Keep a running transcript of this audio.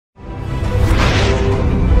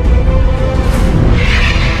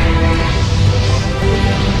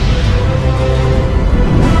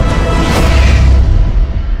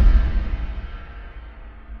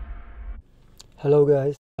Hello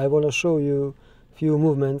guys, I want to show you few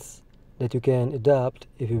movements that you can adapt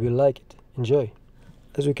if you will like it. Enjoy.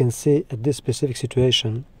 As you can see, at this specific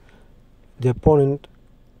situation, the opponent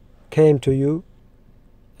came to you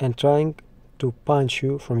and trying to punch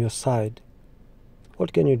you from your side.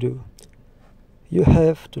 What can you do? You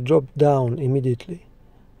have to drop down immediately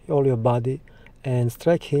all your body and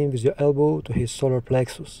strike him with your elbow to his solar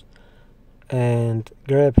plexus and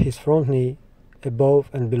grab his front knee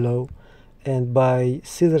above and below, and by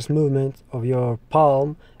scissors movement of your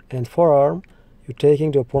palm and forearm you're taking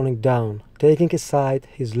the opponent down, taking aside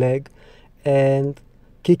his leg and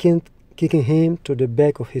kicking him to the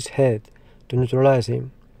back of his head to neutralize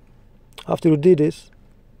him. After you did this,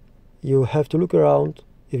 you have to look around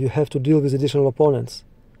if you have to deal with additional opponents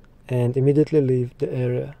and immediately leave the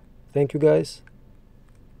area. Thank you guys.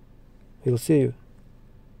 We'll see you.